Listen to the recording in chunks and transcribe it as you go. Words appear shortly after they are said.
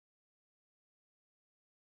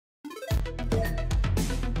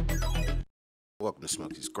Welcome to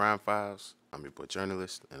Smokey's Grime Files. I'm your boy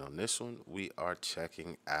Jurnalist, and on this one, we are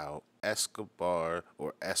checking out Escobar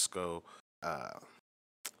or ESCO.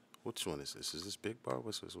 Which one is this? Is this Big Bar?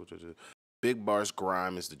 What's this? What is it? Big Bar's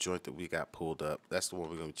Grime is the joint that we got pulled up. That's the one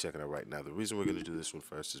we're going to be checking out right now. The reason we're going to do this one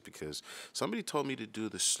first is because somebody told me to do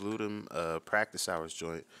the Sludum Practice Hours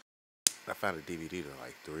joint. I found a DVD in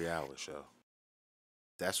like 3 hours, show.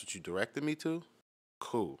 That's what you directed me to?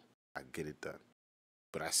 Cool. I get it done.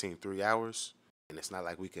 But I seen 3 hours. And it's not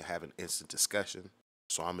like we can have an instant discussion.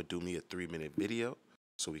 So I'm going to do me a 3-minute video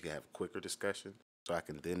so we can have a quicker discussion. So I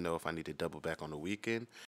can then know if I need to double back on the weekend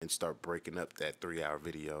and start breaking up that 3-hour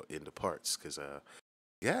video into parts. Because,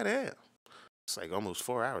 goddamn, it's like almost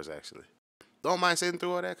 4 hours, actually. Don't mind sitting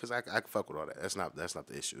through all that because I can fuck with all that. That's not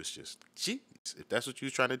the issue. It's just, jeez, if that's what you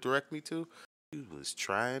was trying to direct me to, you was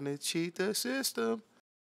trying to cheat the system.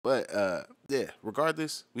 But, yeah,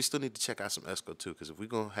 regardless, we still need to check out some ESCO, too, because if we're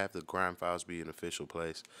going to have the Grime Files be an official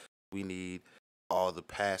place, we need all the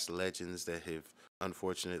past legends that have,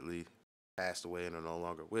 unfortunately, passed away and are no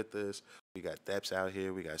longer with us. We got Deps out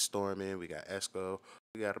here. We got Stormin. We got ESCO.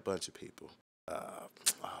 We got a bunch of people.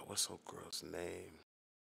 What's old girl's name?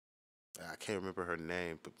 I can't remember her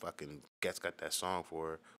name, but fucking Get's got that song for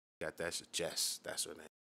her. We got that Jess. That's her name.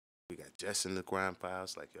 We got Jess in the Grime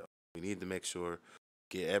Files. Like, yo, we need to make sure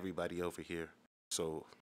get everybody over here. So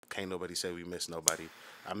can't nobody say we miss nobody.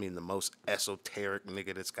 I mean, the most esoteric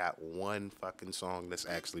nigga that's got one fucking song that's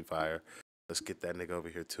actually fire. Let's get that nigga over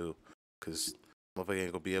here too. Cause motherfucker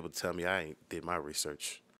ain't gonna be able to tell me I ain't did my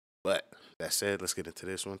research. But that said, let's get into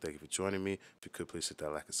this one. Thank you for joining me. If you could please hit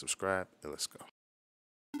that like and subscribe, and let's go.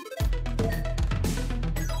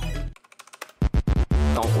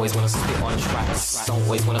 Don't always wanna spit on tracks. Don't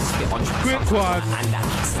always wanna spit on tracks. Quick one. And that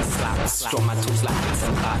kicks and slaps. Strong man tools like bits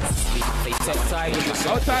and bats. They take time with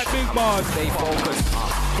yourself. Outside Big Bars. Stay focused.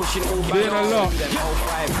 Pushing all Doing a lot.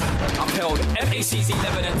 Upheld. MAC's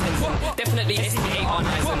 11 and 10. Definitely SC8 on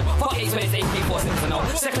nice. Fuck 8 when it's AK-47 to know.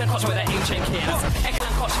 Second and Koch with that HNK. Excellent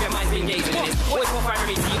and Koch, your mind's been gazing in this. Always for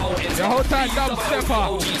primary TONs. The whole time dumb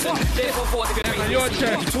stepper. Therefore, forward to get your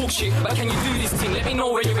chest. You talk shit, but can you do this thing? Let me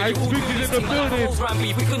know when you're ready. I speak in the building.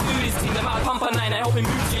 We can do this thing. I'm out pump a 9, I help him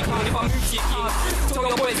move to you, king. If I move to you, king, tell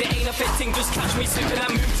your boys it ain't affecting. Just catch me slipping and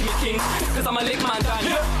move to me, king. Cause I'm a lick man, Dan.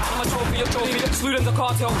 And I'm a trophy of trophy. Sludum's a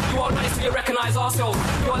cartel. You are nice till you recognize ourselves.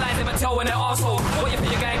 Your lies never tell when they're arseholes. What you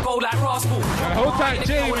feel you're getting gold like rascal. Hold tight,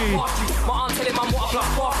 Jamie. My aunt telling my what I plus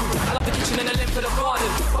far through. I love the kitchen and the length of the garden.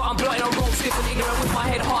 But I'm blotting on road, stiff and ignorant with my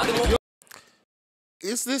head hardened.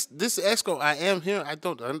 Is this ESCO? I am here. I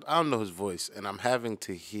don't know his voice, and I'm having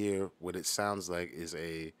to hear what it sounds like is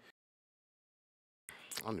a.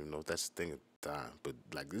 I don't even know if that's the thing at the time, but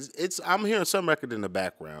like it's I'm hearing some record in the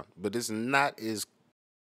background, but it's not as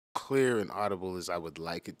clear and audible as I would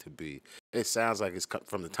like it to be. It sounds like it's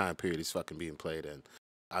from the time period it's fucking being played in.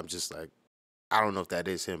 I'm just like, I don't know if that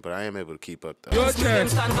is him, but I am able to keep up though. Your turn.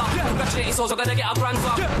 Congratulating souls are gonna get our brands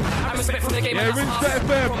up. I respect from the game. Yeah, respect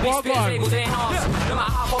them. Walk on. No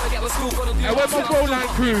matter how far we get, we're still gonna do. I went my bro line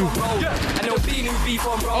crew. And there'll be new beef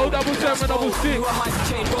on road. 07766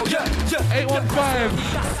 815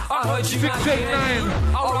 I heard you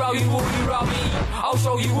 689. I'll row you, you row me. I'll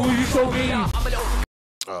show you who you show me.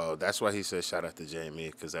 Oh, that's why he said shout out to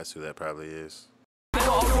Jamie, because that's who that probably is. I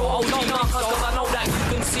got a raw old cause I know that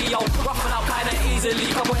you can see yo. Roughing out kinda easily.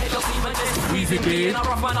 Couple headlocks even just Easy, B. And I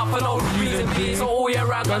rough man up for no reason B. So all year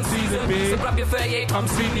round gun season B. So grab your 38, come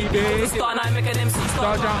see me, babe. Star 9 make an MC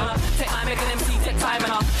star jump. Tech 9 make an MC tech time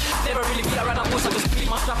and I never really beat around a bush. I just beat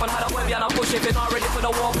my strap and had a webby and I push if you're not ready for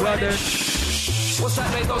the war. Brother. What's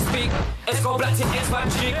that, they don't speak. ESCO black team, X5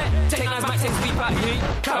 G. Tech 9's max 10 speed back me.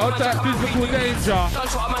 Outside physical danger.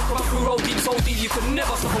 Gunshot a man come through road deep, so deep you could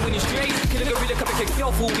never stop a winning streak. Kill a gorilla, come and kick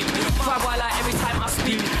your full week. Five by like every time I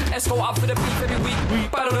speak. ESCO up for the beef every week.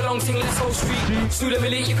 Battle the long thing, let's go street. Student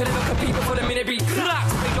elite, you can never compete before the minute beat. Clack,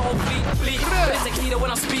 make the whole fleet bleak. Better tequila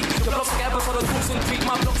when I speak. The blocks like episode of Tools and Tweet.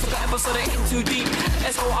 My blocks like episode of In Too Deep.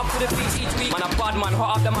 ESCO up for the beats each week. Man, I'm bad man,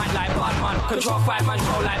 hot up the mic like bad man. Control 5 man,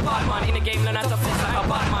 show like bad man. In the game, learn how to flex like a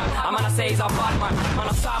bad man. I'm gonna say he's a bad man. Man,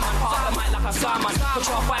 a star man, hot up the mic like a star man.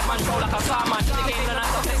 Control 5 man, show like a star man. In the game, learn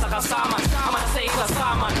how to flex like a star man. I'm gonna say he's a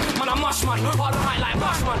star man. Man, a mush man, hot up the mic like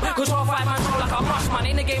mush man. Control 5 man, show like a mush man.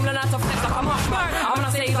 In the game, learn how to flex like a mush man. I'm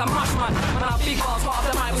gonna say he's a mush man. Man, a big balls, hot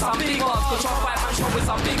up the mic with some big balls. Control 5 man, show up with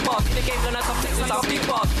some big bars. In the game, learn some flicks with some big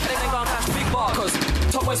bars. And then go and cash big bars. Cause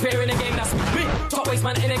top boy spirit in the game, that's me. Top boys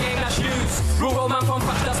man in the game, that's shoes. Real man from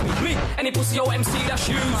Fetch, that's me. Any pussy yo MC, that's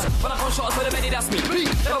shoes. When I come shots for the belly, that's me.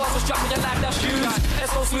 Never was a strap in your life, that's shoes.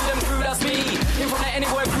 Let's go smooth them crew, that's me. In from that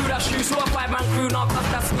anywhere crew, that's shoes. So a 5-man crew, now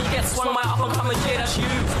that's me. Get swung my up and come and yeah, that's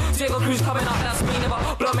shoes. Diego Cruz coming up, that's me. Never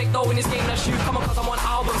blow make dough in this game, that's shoes. Come on, cause I'm on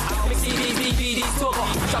albums. Mix CDs, DVDs, talk up.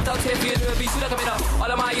 Shout out to the beat, so look at me now.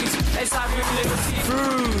 All of my youths, inside really can see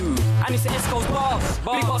through. And it's the ESCO's bars.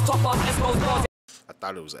 Big bars, top bars, ESCO's bars. I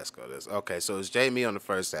thought it was ESCO. Okay, so it's Jamie on the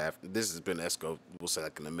first half. This has been ESCO. We'll say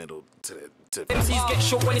like in the middle to MCs get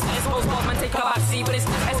short when it's ESCO's bars. Man, take a back seat, but it's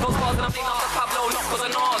ESCO's bars. And I'm thinking after Pablo, not cause of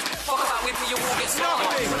Nas. Fuck about with me, you will get smart.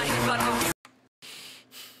 When I hit blood,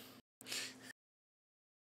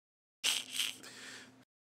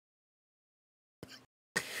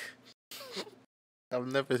 I've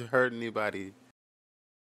never heard anybody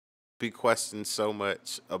be questioned so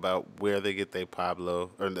much about where they get their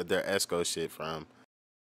Pablo or their ESCO shit from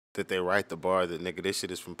that they write the bar that nigga, this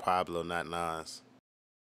shit is from Pablo, not Nas.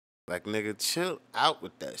 Like, nigga, chill out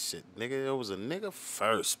with that shit. Nigga, it was a nigga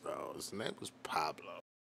first, bro. His name was Pablo.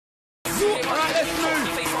 Alright, let's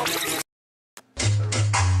move.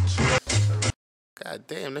 God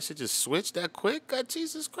damn, that shit just switched that quick? God,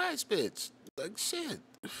 Jesus Christ, bitch. Like, shit.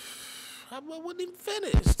 I wasn't even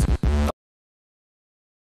finished.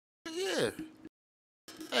 Yeah.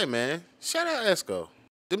 Hey, man. Shout out ESCO.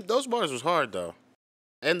 Those bars was hard, though.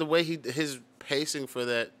 And the way his pacing for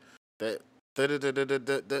that's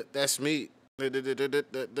me.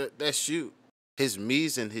 That's you. His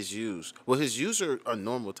me's and his U's. Well, his U's are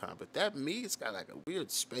normal time, but that me's got like a weird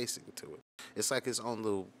spacing to it. It's like his own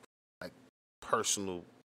little, like, personal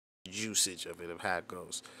usage of it, of how it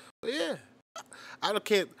goes. But yeah.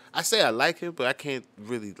 I say I like him, but I can't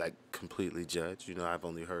really like completely judge. You know, I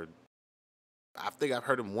think I've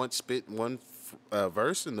heard him once spit one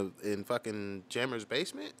verse in fucking Jammer's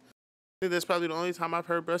basement. I think that's probably the only time I've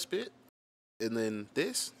heard bruh spit. And then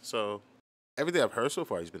this, so everything I've heard so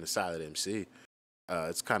far, he's been a solid MC.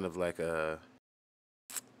 It's kind of like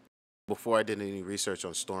before I did any research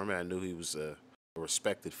on Stormy, I knew he was a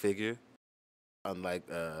respected figure, unlike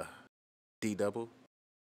D-Double.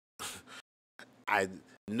 I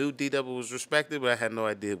knew D-Double was respected, but I had no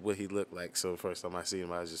idea what he looked like. So the first time I seen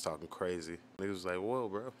him, I was just talking crazy. Niggas was like, whoa,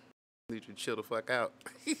 bro. Need you to chill the fuck out.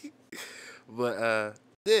 But,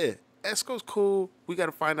 yeah, ESCO's cool. We got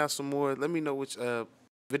to find out some more. Let me know which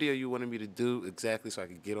video you wanted me to do exactly so I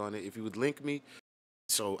could get on it. If you would link me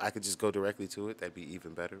so I could just go directly to it, that'd be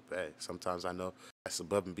even better. But hey, sometimes I know that's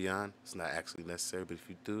above and beyond. It's not actually necessary, but if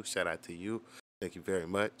you do, shout out to you. Thank you very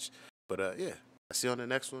much. But, yeah, I'll see you on the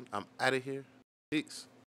next one. I'm out of here. Peace.